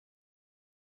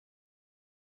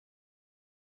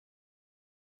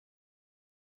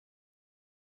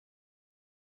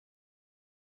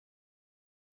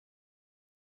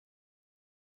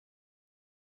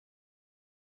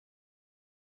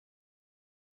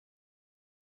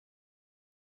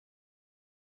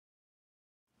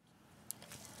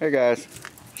Hey guys,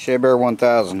 Shabear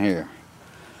 1000 here.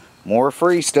 More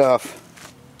free stuff.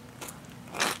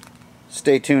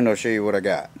 Stay tuned, I'll show you what I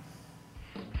got.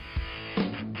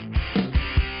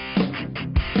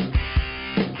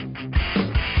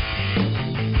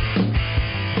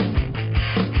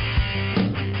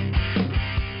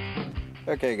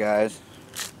 Okay guys,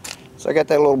 so I got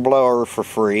that little blower for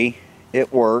free.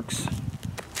 It works.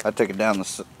 I took it down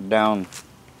to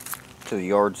the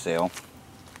yard sale.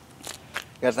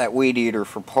 Got that weed eater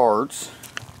for parts.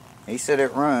 He said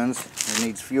it runs. It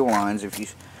needs fuel lines. If you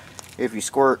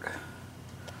squirt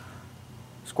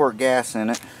gas in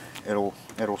it,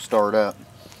 it'll start up.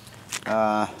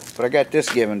 But I got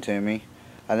this given to me.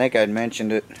 I think I'd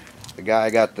mentioned it. The guy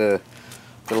I got the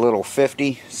little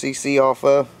 50cc off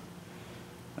of.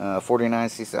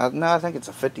 49cc. No, I think it's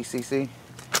a 50cc.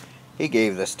 He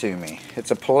gave this to me. It's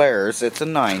a Polaris. It's a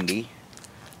 90,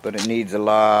 but it needs a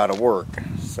lot of work.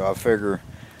 So I figure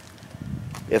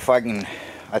if I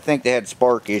think they had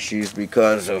spark issues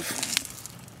because of,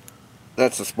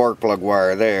 that's the spark plug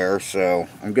wire there, so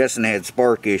I'm guessing they had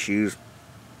spark issues.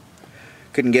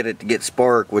 Couldn't get it to get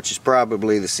spark, which is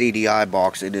probably the CDI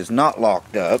box. It is not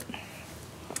locked up.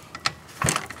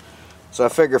 So I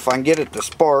figure if I can get it to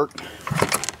spark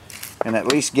and at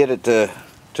least get it to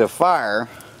fire,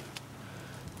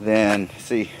 then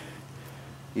see,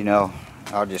 you know,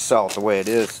 I'll just sell it the way it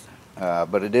is.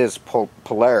 But it is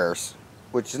Polaris,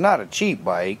 which is not a cheap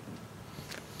bike.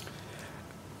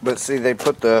 But see, they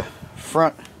put the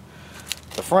front,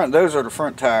 those are the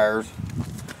front tires.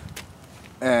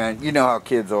 And you know how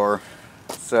kids are.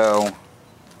 So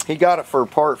he got it for a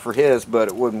part for his, but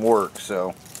it wouldn't work.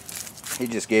 So he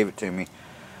just gave it to me.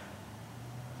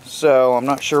 So I'm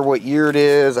not sure what year it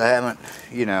is. I haven't,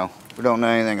 you know, we don't know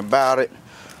anything about it.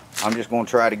 I'm just going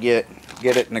to try to get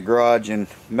it in the garage and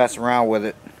mess around with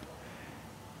it.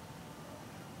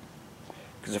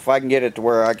 Because if I can get it to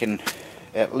where I can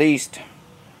at least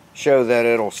show that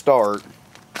it'll start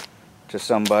to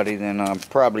somebody, then I'll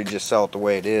probably just sell it the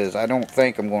way it is. I don't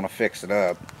think I'm going to fix it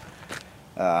up.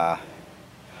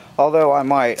 Although I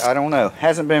might, I don't know.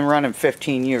 Hasn't been running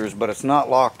 15 years, but it's not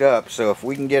locked up. So if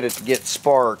we can get it to get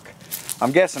spark,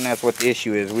 I'm guessing that's what the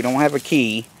issue is. We don't have a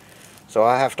key, so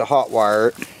I have to hotwire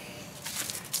it.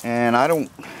 And I don't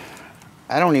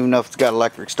even know if it's got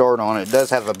electric start on it. It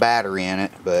does have a battery in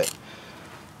it, but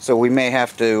so we may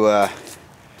have to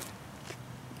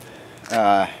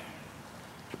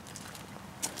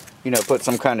you know, put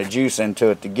some kind of juice into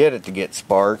it to get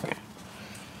spark.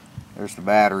 There's the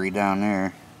battery down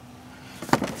there.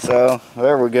 So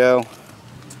there we go.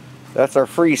 That's our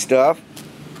free stuff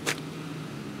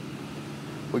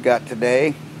we got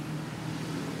today.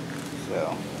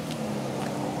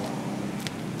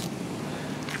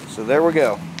 So there we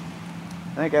go.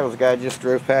 I think that was a guy just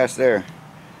drove past there.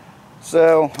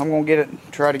 So I'm gonna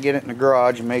try to get it in the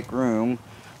garage and make room.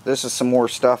 This is some more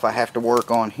stuff I have to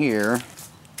work on here.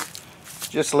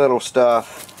 Just little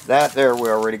stuff. That there we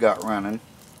already got running.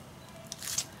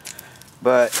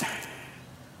 But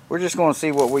we're just gonna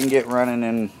see what we can get running,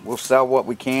 and we'll sell what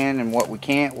we can, and what we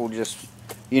can't we'll just,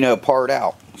 you know, part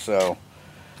out. So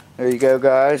there you go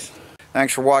guys.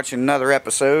 Thanks for watching another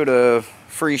episode of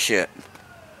Free Shit.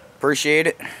 Appreciate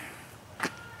it.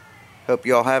 Hope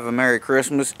y'all have a Merry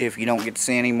Christmas if you don't get to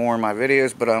see any more of my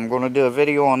videos, but I'm going to do a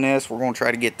video on this. We're going to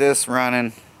try to get this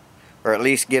running, or at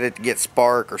least get it to get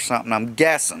spark or something. I'm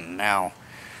guessing now.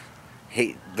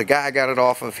 The guy I got it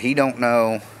off of, he don't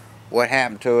know what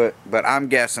happened to it, but I'm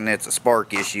guessing it's a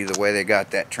spark issue the way they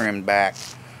got that trimmed back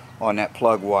on that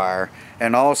plug wire.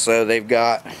 And also they've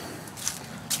got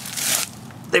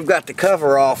the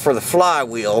cover off for the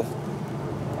flywheel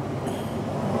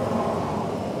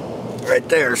right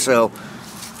there, so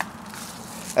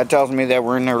that tells me that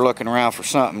we're in there looking around for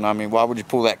something. I mean, why would you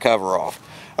pull that cover off?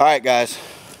 Alright guys,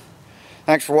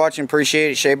 thanks for watching,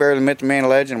 appreciate it. Shabear, the Myth, the Man,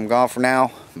 Legend. I'm gone for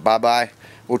now. Bye bye,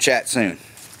 we'll chat soon.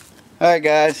 Alright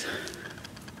guys,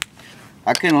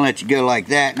 I couldn't let you go like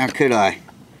that, now could I?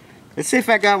 Let's see if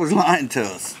that guy was lying to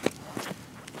us.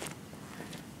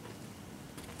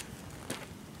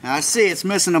 Now I see it's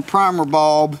missing a primer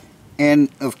bulb and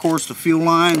of course the fuel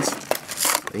lines.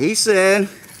 He said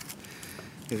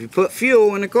if you put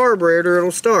fuel in the carburetor,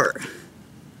 it'll start.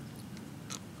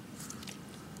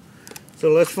 So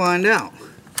let's find out.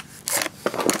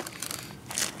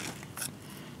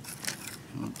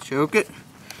 I'll choke it.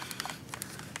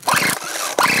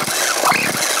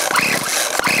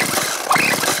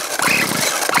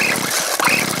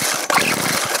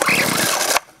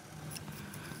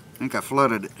 I think I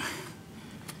flooded it.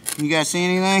 You guys see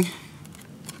anything?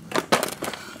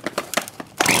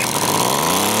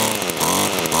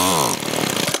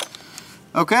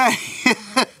 Okay.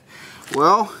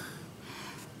 Well,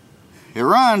 it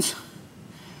runs.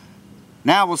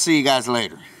 Now we'll see you guys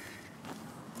later.